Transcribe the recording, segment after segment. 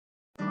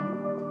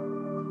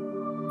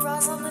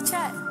I love the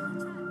chat.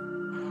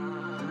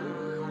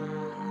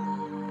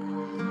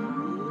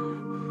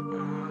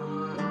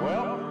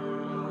 Well,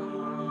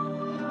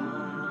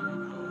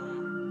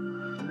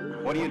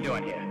 what are you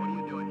doing here?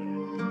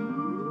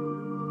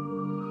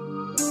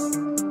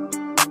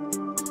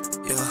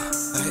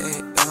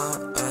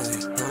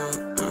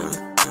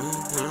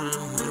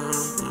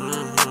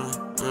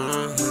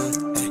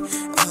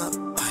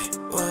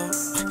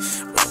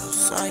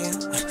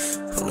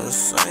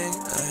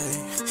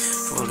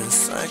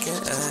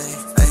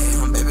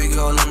 Baby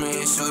girl, let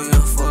me show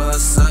you for a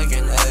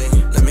second,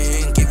 ayy. Let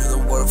me give you the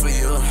word for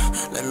you.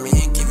 Let me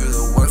give you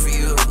the word for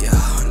you, yeah.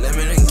 Let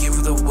me give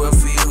you the word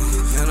for you.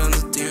 And on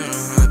the thing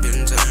I've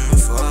been dying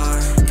for,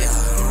 yeah.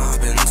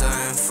 I've been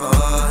dying for,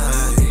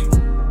 hey.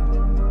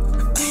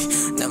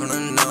 Never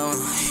gonna know,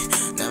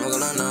 never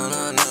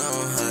gonna know,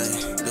 hey.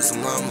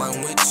 Losing my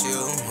mind with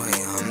you, hey.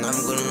 I'm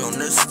never gonna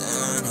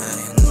understand,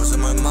 hey. Losing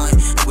my mind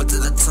with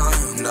the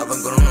time, never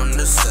gonna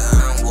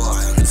understand why.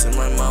 Losing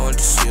my mind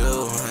with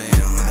you, hey.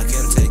 I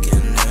can't take it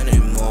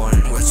anymore.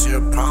 What's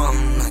your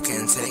problem? I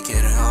can't take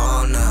it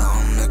all now.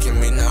 Look at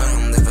me now,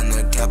 I'm living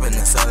the gap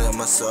inside of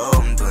my soul.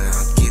 But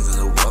I give it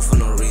a word for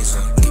no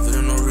reason. Give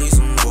it no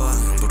reason why.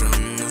 But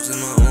I'm losing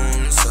my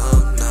own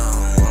self now.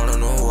 I don't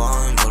know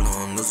why, but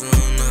I'm losing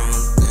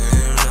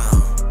everything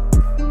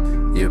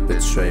now. You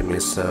betrayed me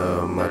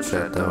so much,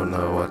 I don't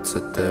know what to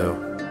do.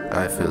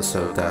 I feel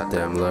so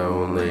goddamn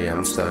lonely,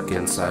 I'm stuck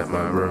inside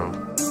my room.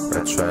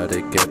 I try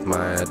to get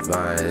my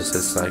advice,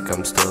 it's like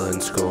I'm still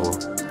in school.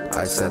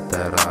 I said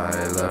that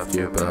I loved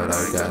you, but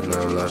I got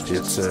no love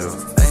you too.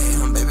 Hey,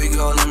 baby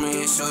girl, let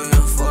me show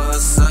you for a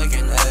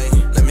second, hey.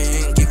 Let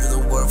me give you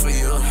the word for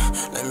you.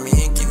 Let me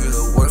give you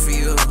the word for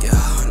you,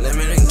 yeah. Let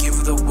me give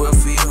you the word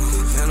for you.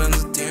 And on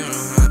the thing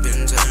I've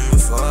been dying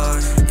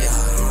for, yeah.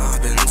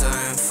 I've been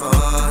dying for,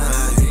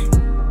 hey.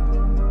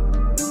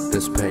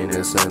 This pain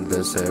is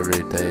endless,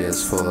 every day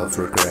is full of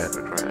regret.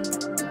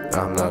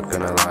 I'm not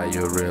gonna lie,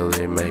 you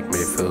really make me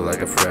feel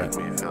like a threat.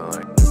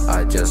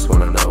 I just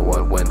wanna know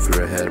what went through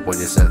your head when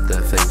you said the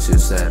things you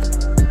said.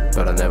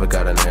 But I never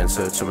got an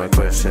answer to my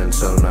question,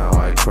 so now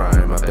I cry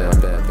in my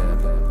bed.